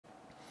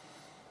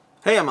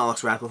Hey, I'm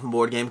Alex Radcliffe from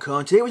Board Game Co.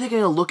 and today we're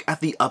taking a look at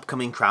the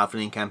upcoming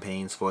crowdfunding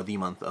campaigns for the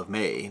month of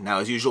May. Now,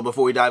 as usual,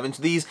 before we dive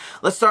into these,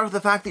 let's start with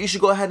the fact that you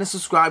should go ahead and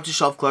subscribe to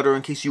Shelf Clutter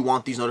in case you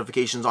want these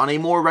notifications on a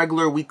more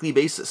regular weekly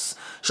basis.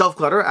 Shelf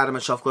Clutter, Adam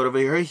at Shelf Clutter over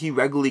here, he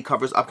regularly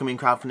covers upcoming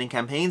crowdfunding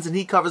campaigns, and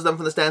he covers them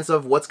from the stance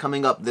of what's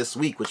coming up this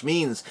week, which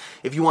means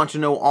if you want to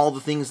know all the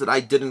things that I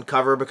didn't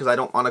cover because I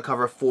don't want to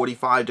cover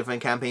 45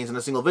 different campaigns in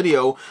a single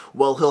video,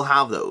 well, he'll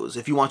have those.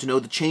 If you want to know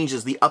the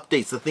changes, the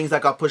updates, the things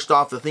that got pushed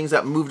off, the things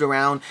that moved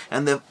around,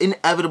 and the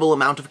inevitable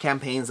amount of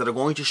campaigns that are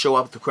going to show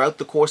up throughout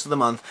the course of the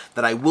month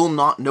that I will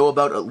not know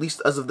about, at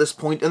least as of this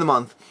point in the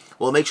month,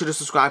 well, make sure to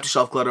subscribe to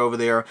Shelf Clutter over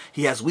there.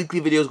 He has weekly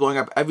videos going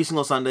up every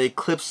single Sunday,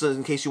 clips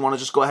in case you want to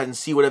just go ahead and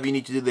see whatever you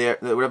need to do there,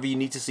 whatever you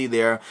need to see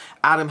there.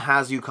 Adam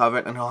has you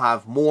covered, and he'll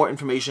have more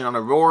information on a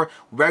more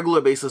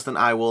regular basis than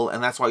I will,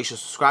 and that's why you should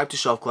subscribe to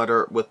Shelf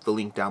Clutter with the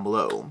link down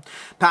below.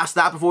 Past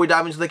that, before we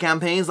dive into the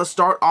campaigns, let's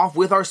start off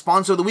with our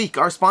sponsor of the week.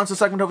 Our sponsor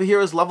segment over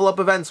here is LevelUp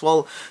Events.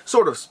 Well,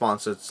 sort of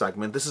sponsored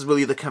segment. This is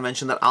really the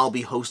convention that I'll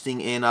be hosting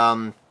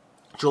in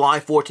July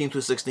 14th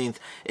through 16th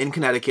in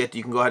Connecticut.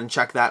 You can go ahead and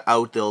check that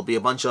out. There'll be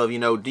a bunch of,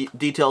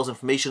 details,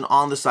 information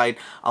on the site.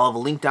 I'll have a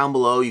link down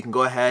below. You can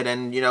go ahead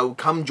and,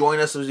 come join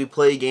us as we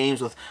play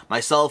games with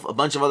myself. A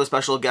bunch of other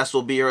special guests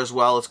will be here as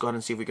well. Let's go ahead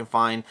and see if we can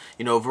find,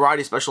 a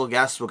variety of special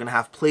guests. We're going to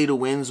have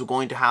play-to-wins. We're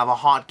going to have a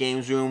hot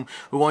games room.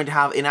 We're going to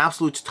have an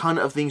absolute ton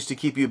of things to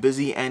keep you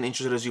busy and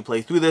interested as you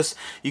play through this.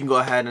 You can go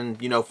ahead and,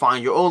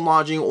 find your own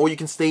lodging, or you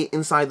can stay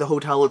inside the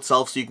hotel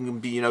itself so you can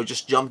be,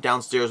 just jump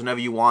downstairs whenever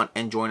you want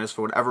and join us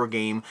for whatever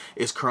game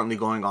is currently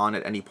going on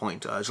at any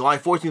point. July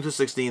 14th to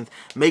 16th,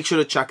 make sure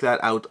to check that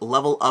out.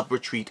 LevelUp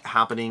Retreat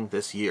happening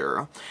this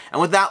year. And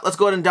with that, let's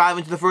go ahead and dive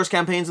into the first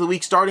campaigns of the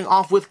week, starting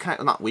off with,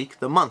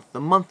 the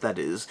month that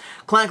is.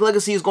 CLANK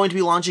Legacy is going to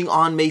be launching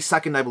on May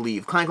 2nd, I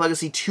believe. CLANK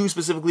Legacy 2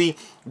 specifically,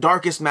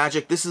 Darkest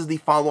Magic. This is the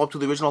follow-up to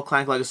the original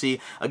CLANK Legacy,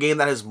 a game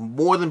that has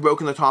more than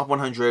broken the top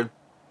 100.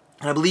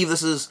 And I believe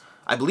this is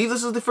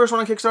the first one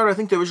on Kickstarter. I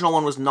think the original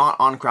one was not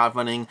on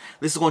crowdfunding.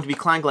 This is going to be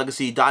CLANK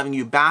Legacy, diving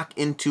you back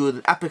into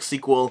an epic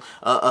sequel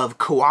of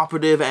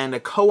cooperative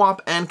and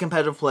co-op and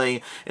competitive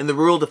play in the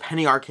world of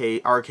Penny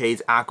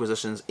Arcade's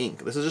Acquisitions,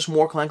 Inc. This is just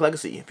more CLANK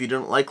Legacy. If you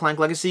didn't like CLANK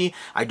Legacy,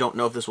 I don't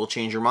know if this will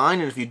change your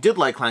mind. And if you did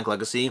like CLANK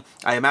Legacy,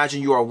 I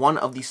imagine you are one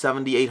of the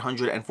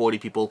 7,840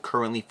 people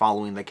currently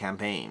following the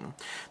campaign.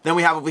 Then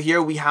we have over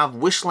here, we have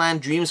Wishland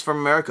Dreams from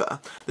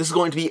America. This is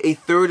going to be a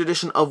 3rd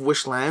edition of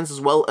Wishlands,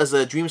 as well as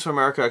a Dreams from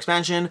America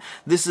expansion.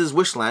 This is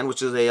Wishland,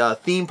 which is a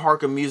theme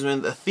park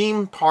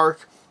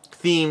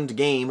themed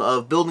game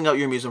of building out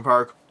your amusement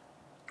park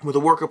with a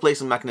worker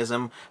placement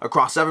mechanism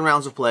across 7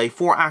 rounds of play,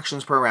 4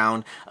 actions per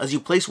round, as you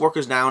place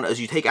workers down,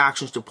 as you take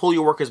actions to pull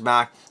your workers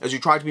back, as you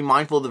try to be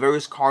mindful of the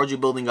various cards you're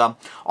building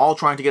up, all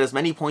trying to get as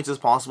many points as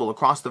possible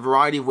across the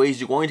variety of ways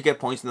you're going to get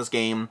points in this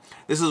game.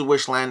 This is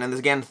Wishland, and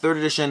this again, 3rd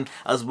edition,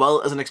 as well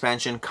as an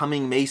expansion,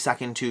 coming May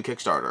 2nd to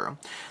Kickstarter.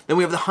 Then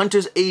we have the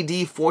Hunters AD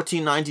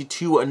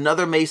 1492,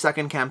 another May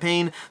 2nd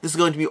campaign. This is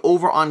going to be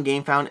over on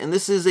Gamefound, and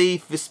this is a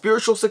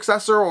spiritual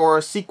successor or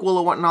a sequel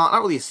or whatnot.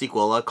 Not really a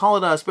sequel, call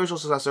it a spiritual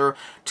successor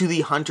to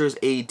the Hunters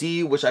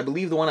AD, which I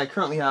believe the one I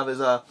currently have is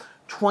a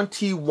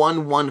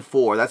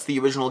 2114. That's the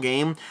original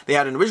game. They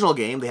had an original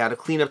game, they had a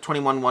clean up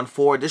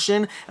 2114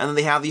 edition, and then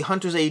they have the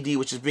Hunters AD,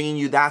 which is bringing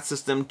you that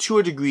system to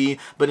a degree,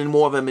 but in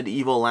more of a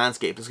medieval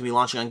landscape. It's going to be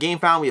launching on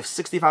Gamefound. We have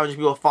 6,500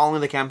 people following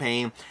the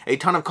campaign, a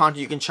ton of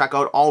content you can check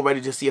out already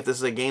to see if this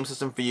is a game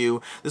system for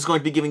you. This is going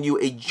to be giving you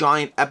a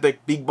giant, epic,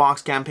 big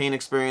box campaign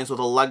experience with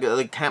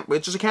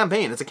it's just a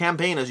campaign. It's a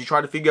campaign as you try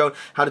to figure out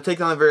how to take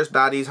down the various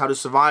baddies, how to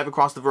survive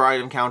across the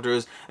variety of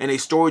encounters in a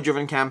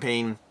story-driven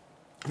campaign.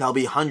 There'll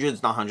be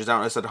hundreds, not hundreds, I don't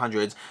know, I said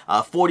hundreds,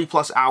 40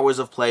 plus hours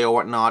of play or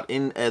whatnot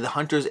in the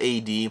Hunters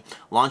AD,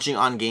 launching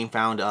on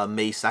Gamefound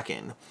May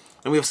 2nd.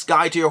 And we have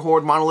Skytear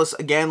Horde Monoliths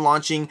again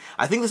launching.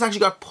 I think this actually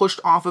got pushed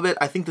off a bit.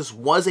 I think this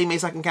was a May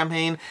 2nd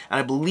campaign, and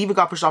I believe it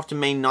got pushed off to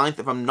May 9th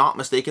if I'm not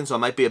mistaken, so I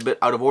might be a bit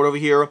out of order over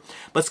here.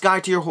 But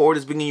Skytear Horde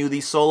is bringing you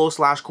the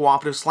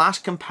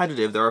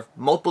solo/cooperative/competitive. There are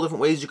multiple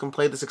different ways you can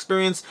play this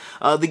experience.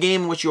 The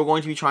game in which you're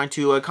going to be trying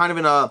to,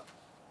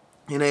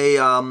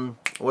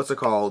 what's it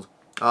called?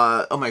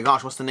 Oh my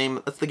gosh, what's the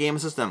name? That's the game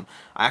system.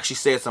 I actually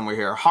say it somewhere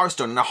here.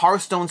 Hearthstone. In a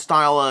Hearthstone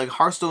style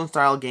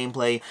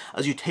gameplay,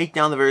 as you take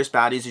down the various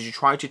baddies, as you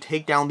try to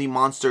take down the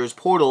monsters'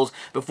 portals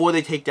before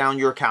they take down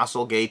your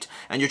castle gate,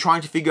 and you're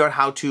trying to figure out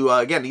how to,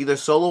 again, either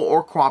solo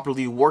or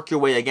cooperatively work your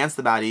way against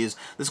the baddies.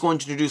 This is going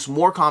to introduce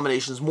more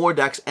combinations, more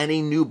decks, and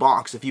a new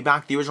box. If you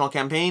back the original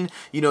campaign,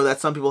 you know that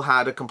some people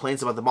had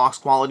complaints about the box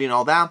quality and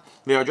all that.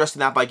 They are addressing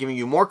that by giving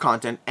you more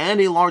content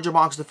and a larger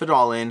box to fit it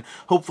all in.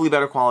 Hopefully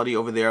better quality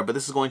over there, but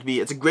this is going to be,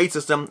 it's a great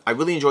system. I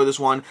really enjoy this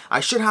one.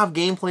 I should have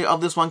gameplay of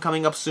this one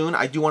coming up soon.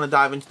 I do want to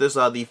dive into this,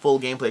 the full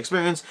gameplay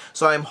experience,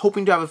 so I'm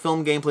hoping to have a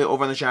film gameplay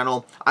over on the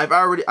channel. I've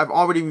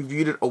already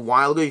reviewed it a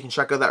while ago. You can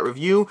check out that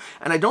review,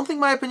 and I don't think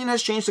my opinion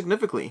has changed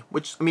significantly,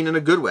 which, I mean, in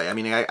a good way. I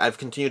mean, I've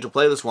continued to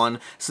play this one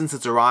since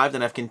it's arrived,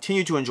 and I've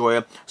continued to enjoy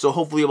it, so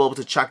hopefully you'll be able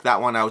to check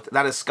that one out.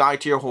 That is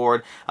Skytear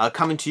Horde,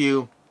 coming to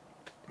you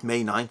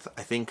May 9th,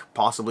 I think,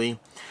 possibly.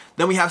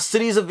 Then we have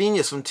Cities of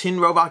Venus from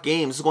Tin Robot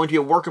Games. This is going to be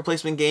a worker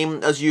placement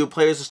game as you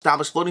players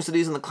establish floating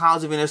cities in the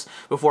clouds of Venus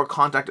before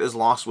contact is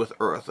lost with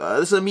Earth.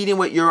 This is a medium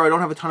weight Euro. I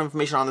don't have a ton of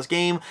information on this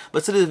game,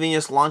 but Cities of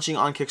Venus launching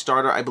on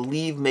Kickstarter, I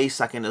believe May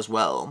 2nd as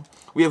well.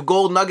 We have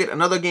Gold Nugget,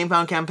 another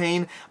Gamefound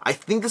campaign. I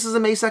think this is a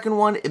May 2nd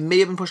one. It may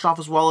have been pushed off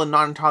as well, and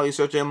not entirely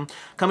certain.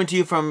 Coming to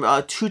you from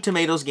Two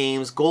Tomatoes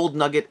Games. Gold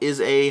Nugget is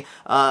a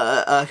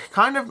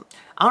kind of,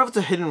 I don't know if it's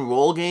a hidden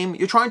roll game.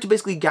 You're trying to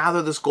basically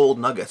gather this gold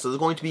nugget. So there's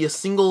going to be a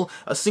single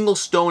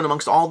stone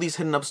amongst all these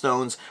hidden up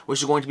stones,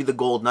 which is going to be the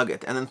gold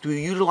nugget. And then through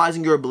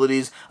utilizing your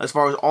abilities, as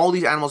far as all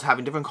these animals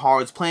having different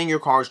cards, playing your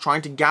cards,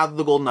 trying to gather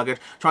the gold nugget,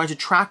 trying to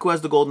track who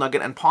has the gold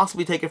nugget, and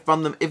possibly take it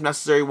from them if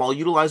necessary, while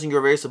utilizing your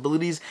various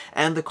abilities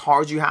and the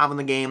cards you have in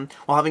the game,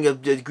 while having a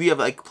degree of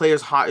like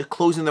players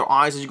closing their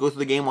eyes as you go through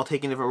the game while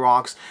taking different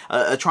rocks,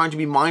 trying to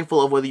be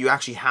mindful of whether you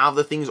actually have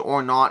the things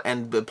or not,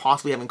 and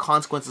possibly having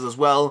consequences as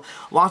well.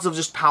 Lots of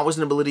just powers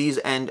and abilities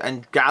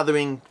and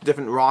gathering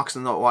different rocks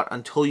and what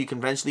until you can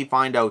eventually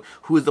find out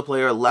who is the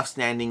player left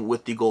standing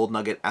with the gold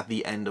nugget at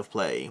the end of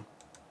play.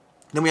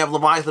 Then we have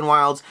Leviathan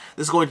Wilds.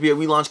 This is going to be a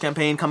relaunch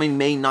campaign coming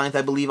May 9th,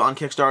 I believe, on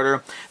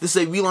Kickstarter. This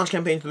is a relaunch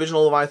campaign for the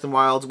original Leviathan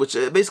Wilds, which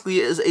basically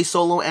is a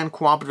solo and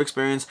cooperative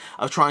experience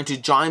of trying to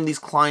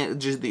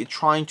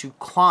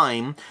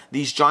climb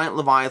these giant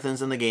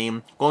Leviathans in the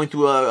game, going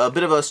through a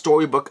bit of a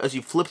storybook as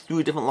you flip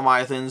through different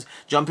Leviathans,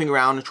 jumping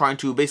around and trying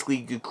to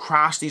basically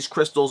crash these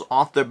crystals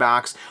off their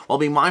backs, while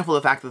being mindful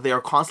of the fact that they are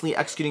constantly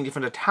executing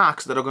different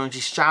attacks that are going to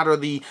shatter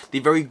the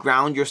very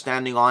ground you're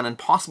standing on and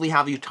possibly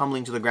have you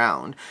tumbling to the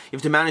ground. You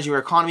have to manage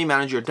your economy,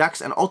 manage your decks,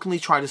 and ultimately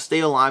try to stay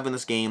alive in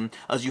this game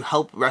as you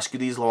help rescue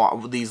these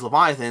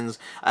Leviathans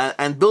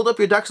and build up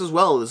your decks as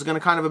well. This is going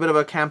to kind of a bit of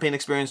a campaign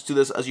experience to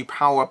this as you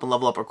power up and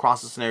level up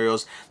across the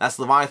scenarios. That's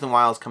Leviathan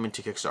Wilds coming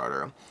to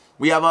Kickstarter.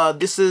 We have,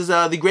 this is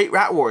the Great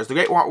Rat Wars. The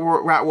Great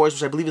Rat Wars,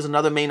 which I believe is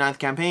another May 9th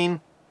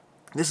campaign.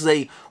 This is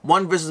a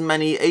one versus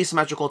many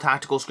asymmetrical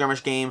tactical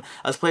skirmish game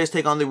as players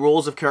take on the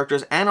roles of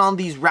characters and on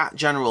these rat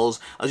generals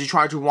as you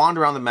try to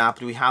wander around the map.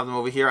 Do we have them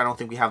over here? I don't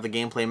think we have the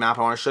gameplay map.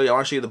 I want to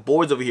show you the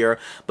boards over here.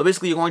 But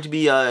basically you're going to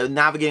be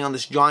navigating on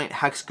this giant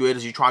hex grid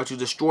as you try to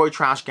destroy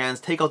trash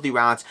cans, take out the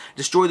rats,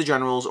 destroy the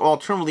generals, or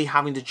alternatively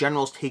having the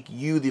generals take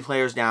you, the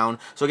players, down.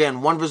 So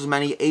again, one versus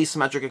many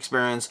asymmetric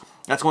experience.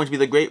 That's going to be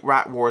the Great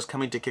Rat Wars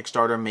coming to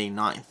Kickstarter May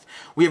 9th.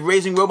 We have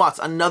Raising Robots,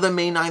 another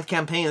May 9th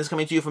campaign. This is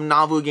coming to you from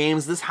Navu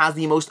Games. This has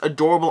the most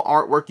adorable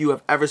artwork you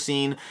have ever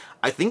seen.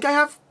 I think I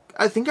have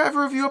a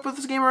review up of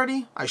this game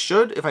already. I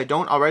should, if I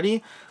don't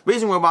already.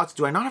 Raising Robots,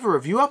 do I not have a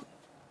review up?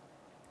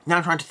 Now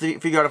I'm trying to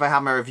figure out if I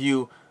have my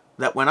review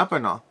that went up or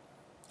not.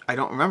 I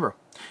don't remember.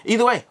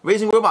 Either way,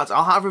 Raising Robots,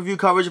 I'll have review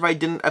coverage.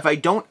 If I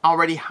don't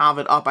already have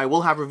it up, I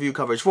will have review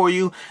coverage for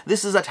you.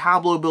 This is a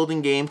tableau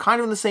building game, kind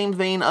of in the same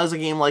vein as a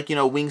game like, you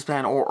know,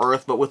 Wingspan or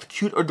Earth, but with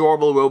cute,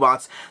 adorable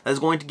robots that is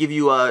going to give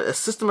you a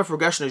system of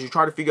progression as you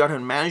try to figure out how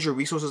to manage your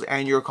resources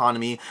and your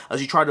economy,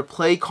 as you try to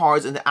play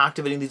cards into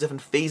activating these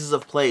different phases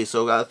of play.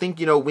 So think,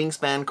 you know,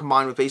 Wingspan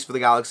combined with Face for the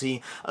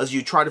Galaxy, as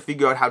you try to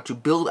figure out how to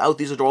build out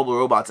these adorable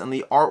robots, and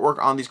the artwork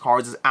on these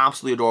cards is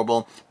absolutely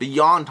adorable,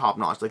 beyond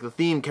top-notch. Like, the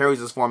theme carries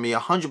this for me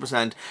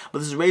 100%. But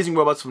this is Raising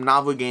Robots from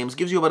Navu Games.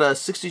 Gives you about a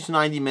 60 to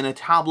 90 minute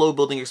tableau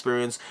building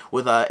experience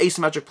with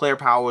asymmetric player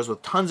powers,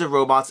 with tons of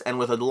robots, and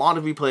with a lot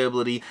of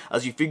replayability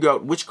as you figure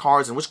out which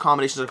cards and which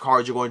combinations of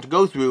cards you're going to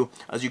go through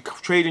as you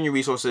trade in your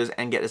resources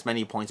and get as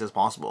many points as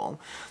possible.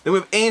 Then we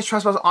have Aeon's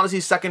Trespass Odyssey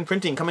second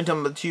printing coming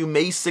to you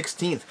May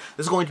 16th.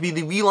 This is going to be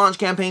the relaunch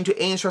campaign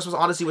to Aeon's Trespass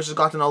Odyssey, which has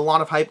gotten a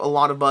lot of hype, a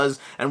lot of buzz,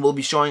 and will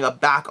be showing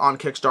up back on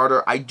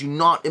Kickstarter. I do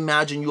not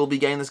imagine you will be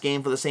getting this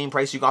game for the same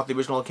price you got the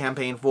original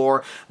campaign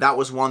for. That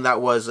was one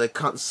that was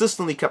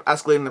consistently kept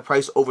escalating the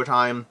price over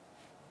time.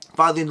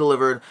 Finally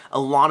delivered.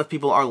 A lot of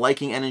people are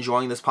liking and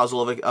enjoying this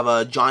puzzle of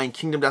a giant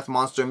Kingdom Death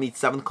monster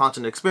meets 7th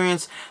continent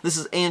experience. This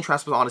is Aeon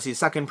Trespass Odyssey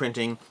second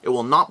printing. It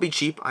will not be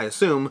cheap, I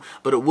assume,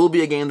 but it will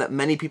be a game that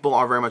many people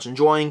are very much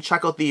enjoying.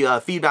 Check out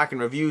the feedback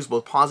and reviews,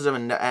 both positive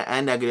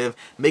and negative,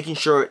 making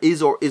sure it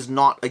is or is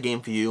not a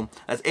game for you.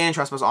 That's Aeon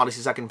Trespass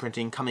Odyssey second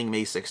printing coming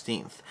May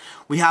 16th.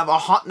 We have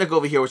Ahotnik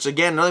over here, which is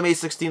again another May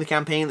 16th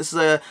campaign. This is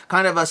a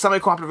kind of a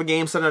semi-cooperative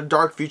game set in a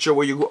dark future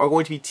where you are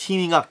going to be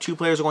teaming up. Two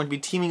players are going to be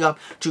teaming up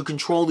to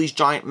control these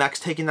giant mechs,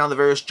 taking down the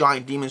various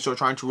giant demons who are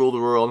trying to rule the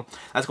world.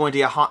 That's going to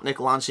be Ahotnik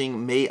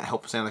launching May, I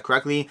hope I'm saying that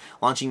correctly,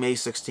 launching May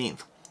 16th.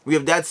 We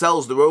have Dead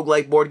Cells, the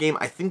Rogue-Lite board game.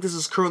 I think this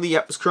is currently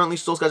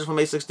still scheduled for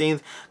May 16th,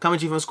 coming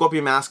to you from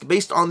Scorpion Mask,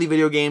 based on the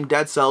video game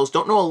Dead Cells.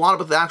 Don't know a lot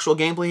about the actual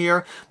gameplay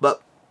here,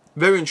 but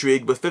very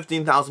intrigued. With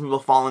 15,000 people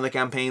following the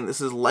campaign, this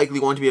is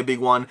likely going to be a big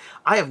one.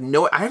 I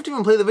haven't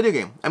even played the video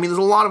game. I mean, there's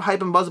a lot of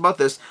hype and buzz about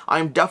this.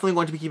 I'm definitely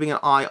going to be keeping an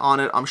eye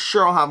on it. I'm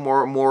sure I'll have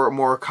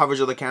more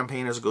coverage of the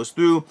campaign as it goes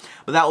through,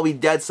 but that will be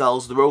Dead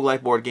Cells, the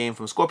Rogue-Lite board game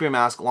from Scorpion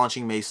Mask,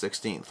 launching May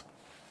 16th.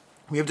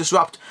 We have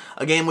Disrupt,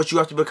 a game which you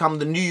have to become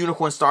the new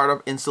unicorn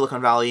startup in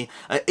Silicon Valley,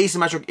 an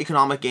asymmetric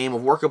economic game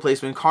of worker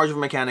placement,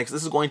 card-driven mechanics.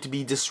 This is going to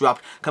be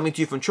Disrupt, coming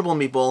to you from Triple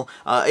Meeple,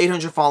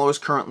 800 followers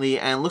currently,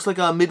 and looks like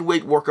a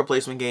midweight worker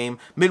placement game,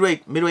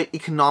 midweight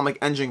economic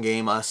engine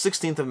game,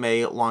 16th of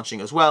May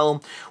launching as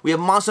well. We have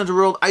Monster Hunter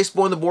World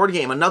Iceborne, the board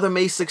game, another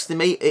May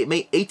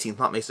 18th,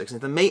 not May 16th,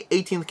 the May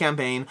 18th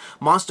campaign,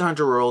 Monster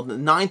Hunter World,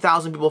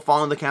 9,000 people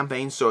following the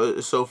campaign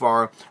so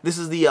far. This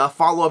is the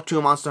follow-up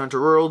to Monster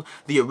Hunter World,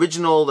 the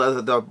original,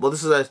 well,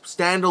 this is a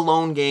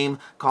standalone game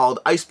called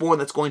Iceborne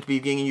that's going to be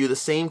giving you the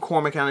same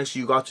core mechanics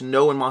you got to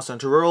know in Monster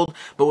Hunter World,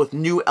 but with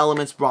new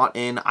elements brought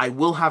in. I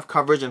will have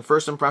coverage and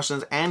first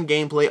impressions and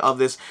gameplay of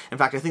this. In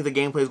fact, I think the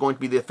gameplay is going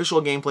to be the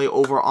official gameplay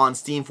over on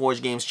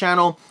Steamforge Games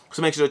channel,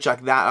 so make sure to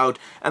check that out.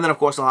 And then, of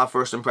course, I'll have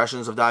first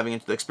impressions of diving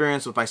into the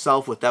experience with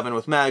myself, with Devin,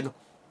 with Meg.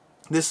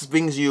 This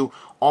brings you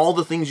all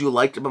the things you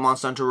liked about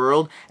Monster Hunter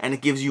World, and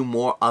it gives you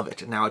more of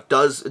it. Now, it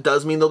does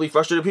mean there'll be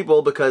frustrated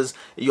people because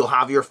you'll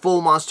have your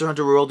full Monster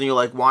Hunter World, and you're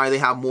like, why do they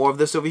have more of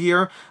this over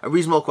here? A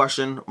reasonable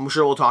question. I'm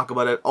sure we'll talk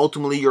about it.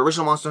 Ultimately, your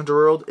original Monster Hunter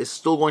World is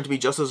still going to be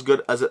just as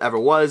good as it ever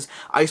was.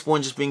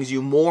 Iceborne just brings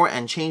you more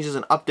and changes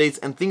and updates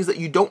and things that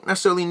you don't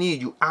necessarily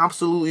need. You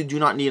absolutely do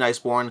not need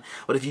Iceborne,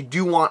 but if you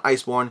do want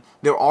Iceborne,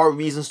 there are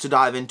reasons to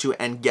dive into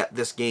and get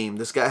this game.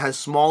 This guy has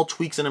small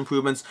tweaks and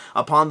improvements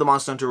upon the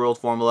Monster Hunter World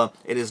formula.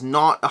 It is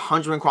not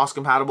 100%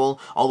 cross-compatible,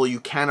 although you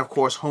can, of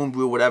course,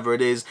 homebrew whatever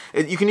it is.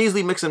 You can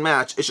easily mix and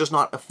match. It's just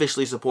not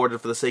officially supported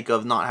for the sake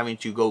of not having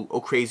to go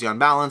crazy on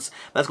balance.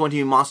 That's going to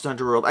be Monster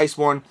Hunter World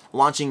Iceborne,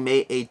 launching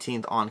May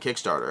 18th on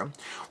Kickstarter.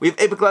 We have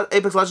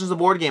Apex Legends, the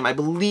board game. I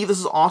believe this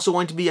is also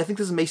going to be, I think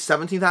this is May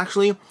 17th,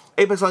 actually.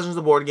 Apex Legends,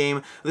 the board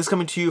game. This is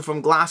coming to you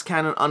from Glass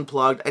Cannon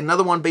Unplugged.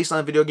 Another one based on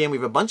a video game. We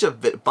have a bunch of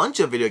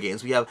video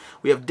games. We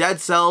have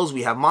Dead Cells.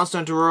 We have Monster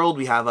Hunter World.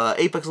 We have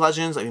Apex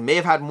Legends. I mean, may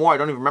have had more. I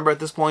don't even remember at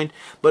this point.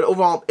 But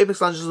overall,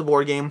 Apex Legends is the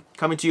board game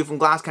coming to you from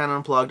Glass Cannon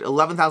Unplugged.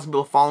 11,000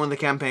 people following the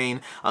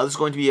campaign. This is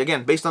going to be,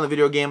 again, based on the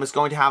video game. It's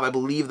going to have, I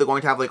believe, they're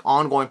going to have like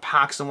ongoing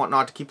packs and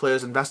whatnot to keep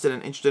players invested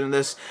and interested in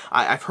this.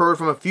 I've heard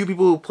from a few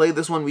people who played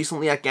this one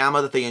recently at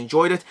Gamma that they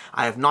enjoyed it.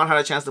 I have not had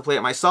a chance to play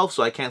it myself,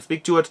 so I can't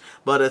speak to it.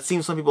 But it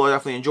seems some people are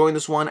definitely enjoying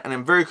this one, and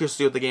I'm very curious to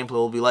see what the gameplay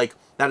will be like.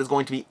 That is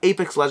going to be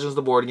Apex Legends,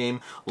 the board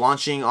game,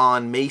 launching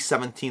on May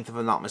 17th, if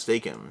I'm not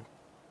mistaken.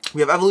 We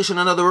have Evolution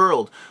Another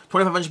World,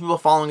 2,500 people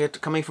following it,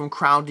 coming from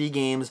Crown D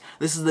Games.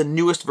 This is the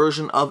newest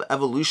version of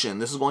Evolution.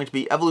 This is going to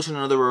be Evolution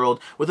Another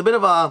World with a bit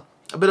of a,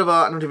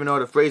 I don't even know how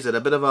to phrase it, a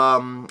bit of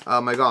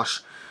oh my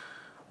gosh,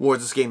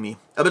 words escape me.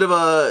 A bit of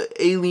a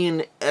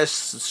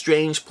alien-esque,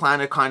 strange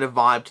planet kind of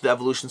vibe to the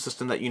evolution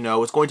system that you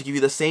know. It's going to give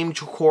you the same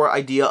core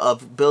idea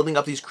of building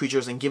up these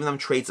creatures and giving them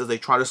traits as they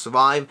try to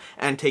survive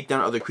and take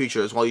down other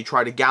creatures, while you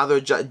try to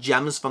gather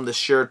gems from the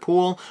shared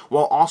pool,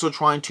 while also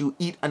trying to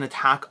eat and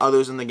attack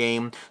others in the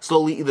game,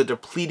 slowly either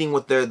depleting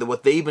what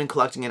they've been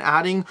collecting and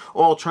adding,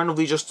 or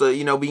alternatively just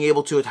you know, being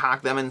able to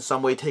attack them in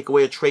some way, take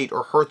away a trait,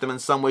 or hurt them in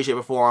some way, shape,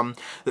 or form.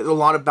 There's a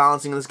lot of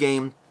balancing in this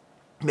game,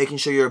 making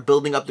sure you're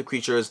building up the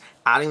creatures,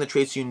 adding the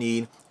traits you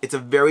need. It's a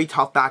very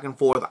tough back and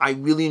forth. I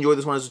really enjoyed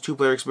this one as a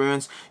two-player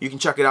experience. You can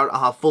check it out.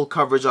 I'll have full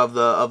coverage of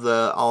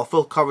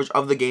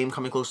the game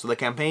coming close to the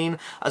campaign.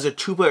 As a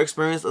two-player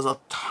experience, there's a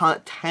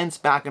tense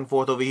back and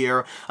forth over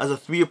here. As a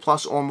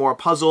 3+ or more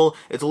puzzle,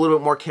 it's a little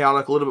bit more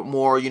chaotic, a little bit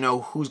more, you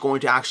know, who's going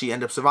to actually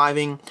end up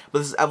surviving. But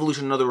this is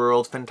Evolution Another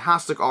World,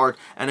 fantastic art,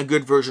 and a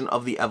good version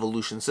of the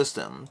evolution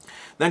system.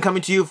 Then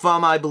coming to you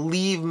from, I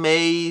believe,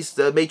 May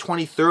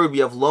 23rd, we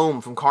have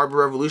Loam from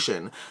Cardboard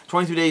Revolution.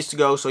 23 days to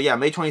go, so yeah,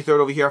 May 23rd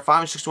over here,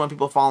 561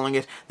 people following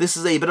it. This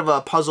is a bit of a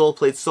puzzle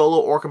played solo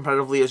or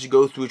competitively as you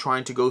go through,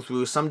 trying to go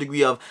through some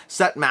degree of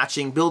set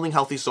matching, building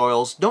healthy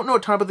soils. Don't know a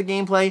ton about the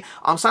gameplay.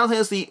 I'm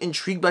simultaneously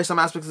intrigued by some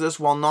aspects of this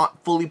while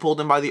not fully pulled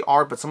in by the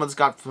art, but some of this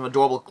got some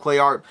adorable clay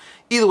art.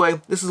 Either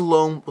way, this is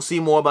Loam. We'll see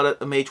more about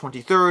it on May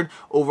 23rd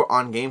over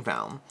on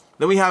Gamefound.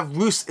 Then we have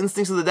RUSE,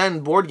 Instincts of the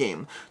Den board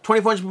game.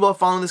 2,400 people are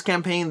following this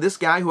campaign. This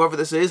guy, whoever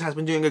this is, has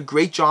been doing a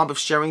great job of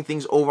sharing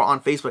things over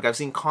on Facebook. I've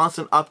seen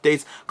constant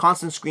updates,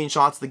 constant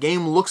screenshots. The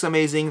game looks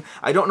amazing.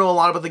 I don't know a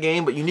lot about the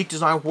game, but unique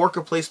design,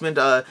 worker placement,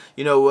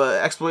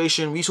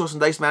 exploration, resource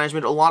and dice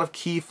management, a lot of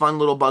key, fun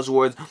little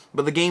buzzwords.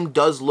 But the game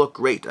does look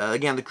great.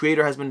 Again, the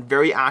creator has been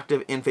very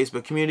active in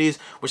Facebook communities,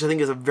 which I think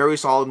is a very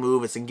solid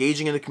move. It's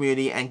engaging in the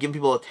community and giving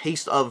people a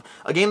taste of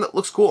a game that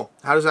looks cool.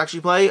 How does it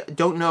actually play?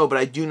 Don't know, but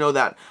I do know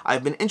that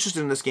I've been interested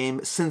in this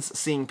game since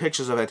seeing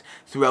pictures of it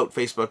throughout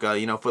Facebook,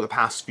 for the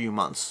past few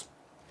months.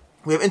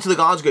 We have Into the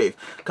Godsgrave,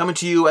 coming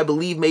to you, I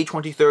believe, May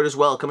 23rd as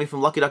well, coming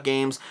from Lucky Duck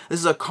Games. This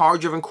is a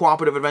card-driven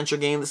cooperative adventure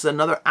game. This is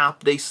another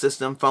app-based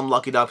system from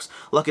Lucky Ducks.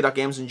 Lucky Duck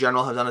Games in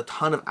general have done a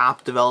ton of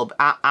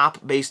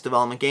app-based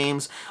development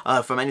games,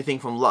 from anything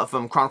from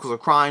Chronicles of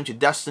Crime to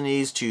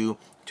Destinies to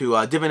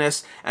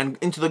Divinus, and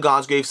Into the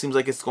Godsgrave seems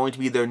like it's going to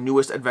be their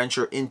newest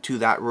adventure into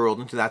that world,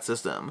 into that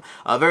system.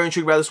 Very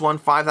intrigued by this one.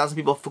 5,000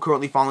 people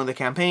currently following the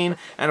campaign,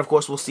 and of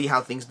course we'll see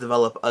how things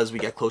develop as we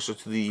get closer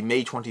to the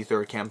May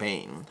 23rd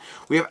campaign.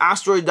 We have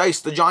Asteroid Dice,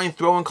 the giant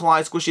throw and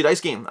collide squishy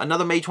dice game.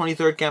 Another May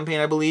 23rd campaign,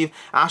 I believe.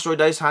 Asteroid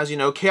Dice has,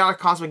 chaotic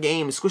cosmic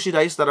games, squishy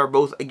dice that are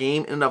both a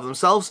game in and of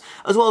themselves,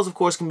 as well as, of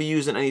course, can be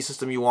used in any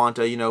system you want,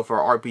 for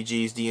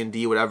RPGs,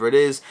 D&D, whatever it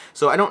is.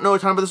 So I don't know a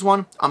ton about this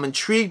one. I'm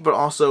intrigued, but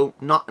also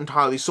not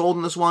entirely sold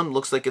on this one.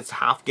 Looks like it's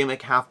half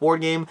gimmick, half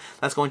board game.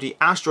 That's going to be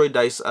Asteroid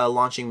Dice,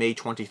 launching May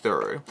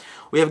 23rd.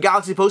 We have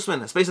Galaxy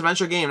Postman, a space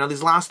adventure game. Now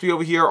these last three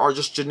over here are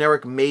just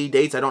generic May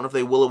dates. I don't know if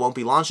they will or won't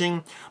be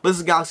launching, but this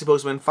is Galaxy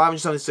Postman,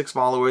 576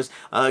 followers.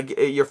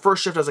 Your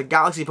first shift as a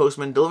Galaxy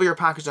Postman, deliver your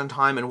package on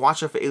time and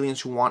watch out for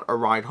aliens who want a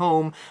ride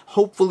home.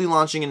 Hopefully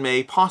launching in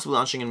May, possibly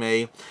launching in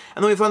May. And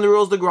then we have Thunder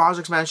Rolls, the Garage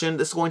expansion.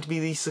 This is going to be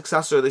the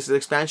successor. This is the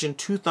expansion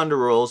to Thunder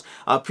Rolls.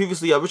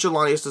 Previously Richard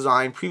Lonnius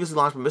design, previously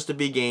launched by Mr.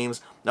 B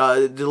Games.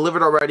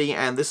 Delivered already,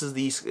 and this is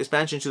the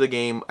expansion to the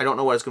game. I don't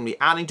know what it's going to be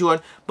adding to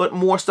it, but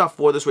more stuff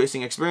for this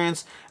racing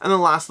experience. And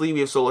then lastly, we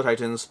have Solar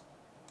Titans.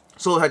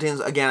 Solar Titans,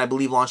 again, I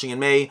believe launching in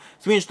May.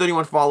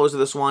 331 followers of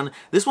this one.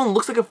 This one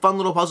looks like a fun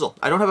little puzzle.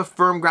 I don't have a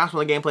firm grasp on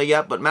the gameplay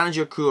yet, but manage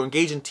your crew,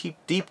 engage in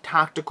deep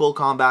tactical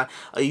combat,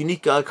 a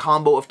unique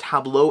combo of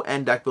tableau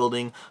and deck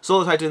building.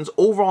 Solar Titans,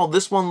 overall,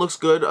 this one looks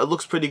good. It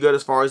looks pretty good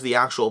as far as the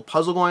actual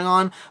puzzle going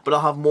on, but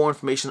I'll have more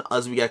information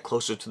as we get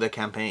closer to the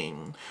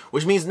campaign.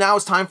 Which means now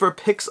it's time for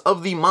picks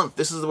of the month.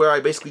 This is where I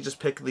basically just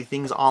pick the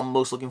things I'm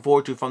most looking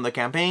forward to from the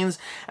campaigns.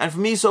 And for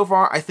me so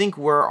far, I think,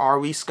 where are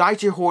we?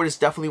 Skytear Horde is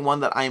definitely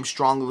one that I am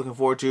strongly looking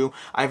forward to.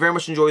 I very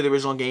much enjoy the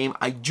original game.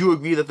 I do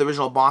agree that the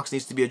original box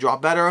needs to be a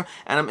drop better,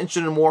 and I'm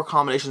interested in more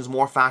combinations,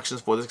 more factions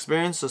for this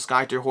experience, so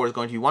Skytear Horde is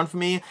going to be one for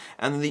me.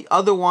 And then the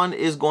other one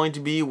is going to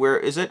be, where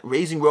is it?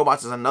 Raising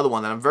Robots is another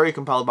one that I'm very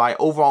compelled by.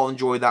 Overall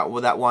enjoyed that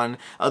one.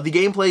 The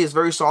gameplay is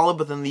very solid,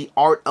 but then the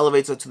art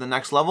elevates it to the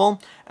next level.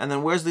 And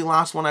then where's the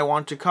last one I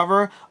want to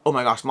cover? Oh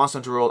my gosh, Monster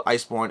Hunter World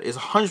Iceborne is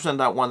 100%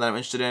 that one that I'm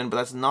interested in, but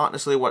that's not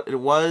necessarily what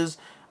it was.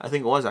 I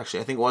think it was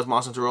actually. I think it was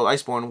Monster Hunter World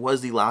Iceborne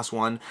was the last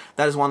one.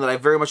 That is one that I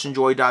very much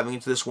enjoyed diving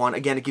into this one.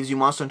 Again, it gives you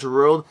Monster Hunter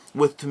World.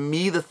 With, to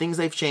me, the things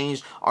they've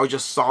changed are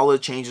just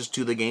solid changes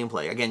to the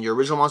gameplay. Again, your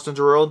original Monster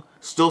Hunter World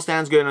still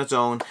stands good on its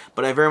own,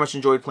 but I very much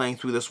enjoyed playing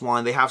through this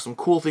one. They have some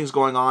cool things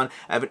going on.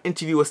 I have an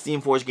interview with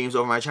Steamforged Games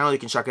over my channel. You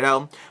can check it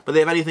out. But they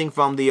have anything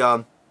from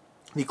the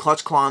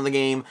clutch claw in the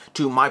game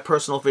to my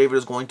personal favorite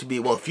is going to be,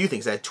 well, a few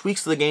things. They had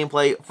tweaks to the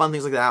gameplay, fun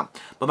things like that,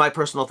 but my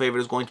personal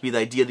favorite is going to be the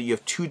idea that you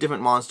have two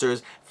different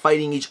monsters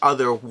fighting each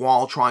other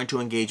while trying to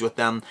engage with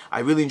them. I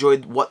really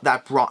enjoyed what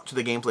that brought to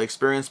the gameplay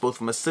experience, both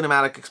from a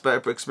cinematic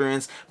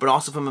experience, but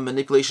also from a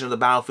manipulation of the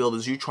battlefield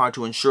as you try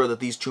to ensure that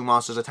these two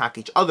monsters attack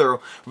each other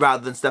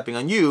rather than stepping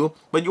on you,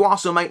 but you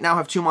also might now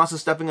have two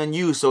monsters stepping on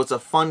you, so it's a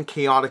fun,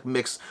 chaotic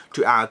mix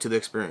to add to the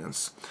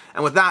experience.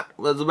 And with that,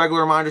 as a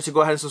regular reminder to go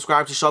ahead and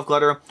subscribe to Shelf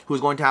Clutter, who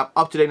is going to have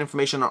up-to-date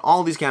information on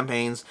all of these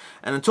campaigns.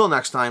 And until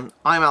next time,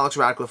 I'm Alex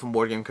Radcliffe from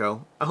Board Game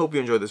Co. I hope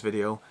you enjoyed this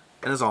video,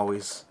 and as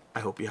always,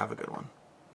 I hope you have a good one.